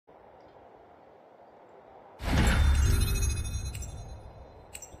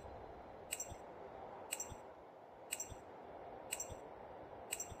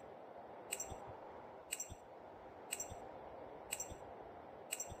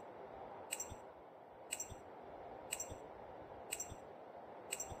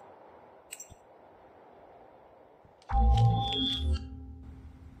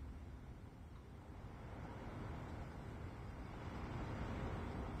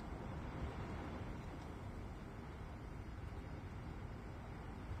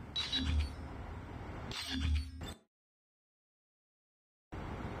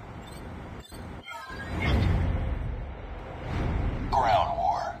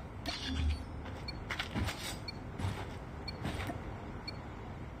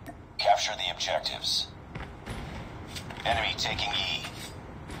objectives. Enemy taking E.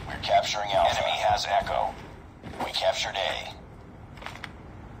 We're capturing Alpha. Enemy has Echo. We captured A.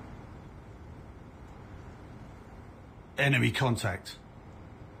 Enemy contact.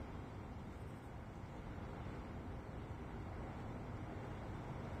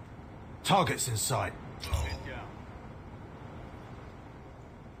 Targets in sight.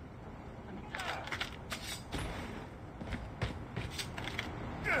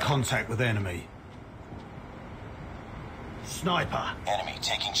 Contact with enemy. Sniper. Enemy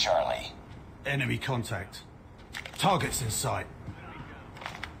taking Charlie. Enemy contact. Targets in sight.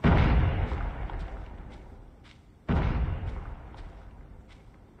 We're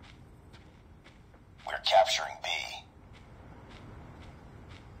capturing B.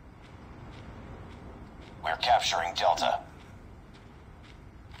 We're capturing Delta.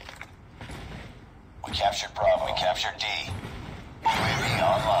 We captured Bravo. We captured D. UAV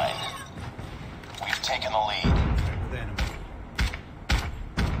online. We've taken the lead. With enemy.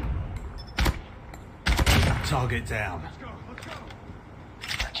 Target down.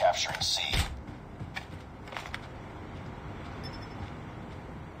 We're capturing C.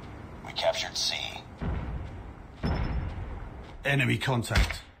 We captured C. Enemy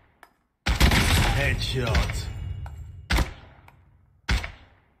contact. Headshot.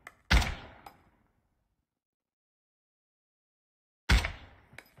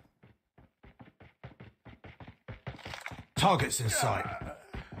 Targets in sight.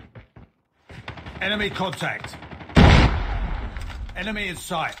 Enemy contact. Enemy in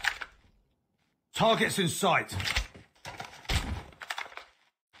sight. Targets in sight.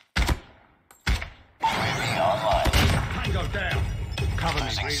 UAV online. Tango down. Cover me.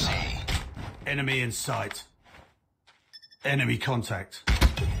 Losing C. Enemy in sight. Enemy contact.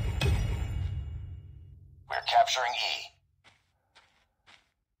 We're capturing E.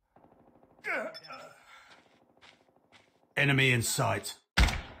 Enemy in sight.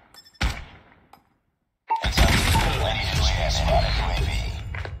 It's up to plenty to jam spotted UAV.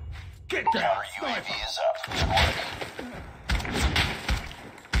 Get down. Counter UAV is up. Good work.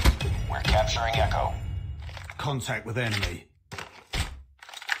 We're capturing Echo. Contact with enemy.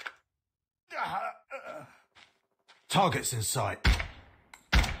 Targets in sight.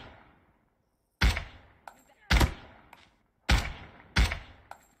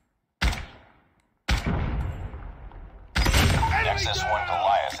 XS-1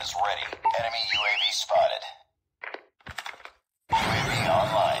 Goliath is ready. Enemy UAV spotted. UAV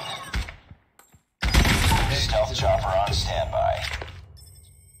online. Stealth chopper on standby.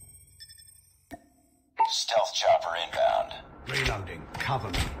 Stealth chopper inbound. Reloading. Cover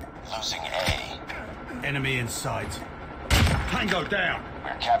me. Losing A. Enemy in sight. Tango down.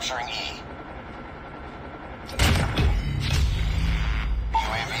 We're capturing E.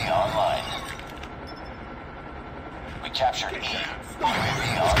 UAV online. We captured E.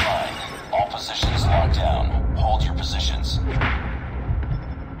 UAV online. All positions locked down. Hold your positions.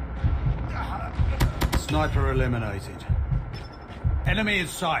 Sniper eliminated. Enemy in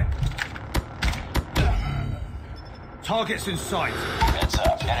sight. Targets in sight. Heads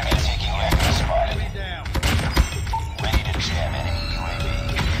up. Enemy taking Echo spotted. Enemy down. Ready to jam enemy UAV.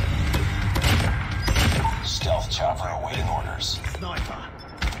 Stealth chopper awaiting orders. Sniper.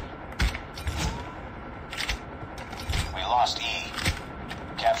 We lost E.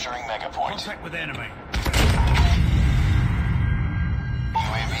 Capturing Mega Point. Contact with enemy.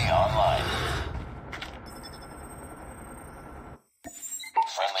 UAV online.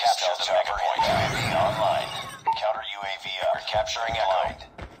 Friendly stealth chopper point. UAV online. Counter UAV up. We're capturing Echo.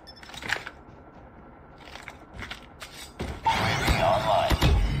 UAV online.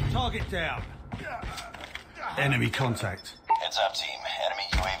 Target down. Enemy contact. Heads up, team. Enemy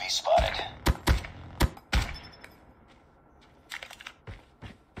UAV spotted.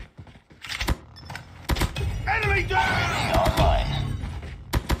 Enemy down! UAV online.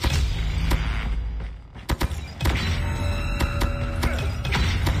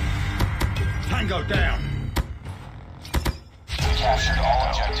 Tango down. We captured all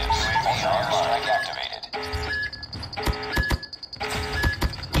objectives. UAV online. Activated.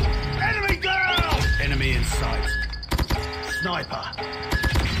 Enemy down! Enemy in sight. Sniper.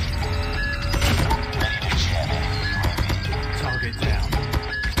 Ready to jam enemy UAV. Target down.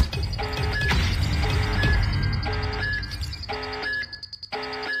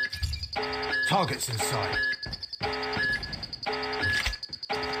 Targets in sight.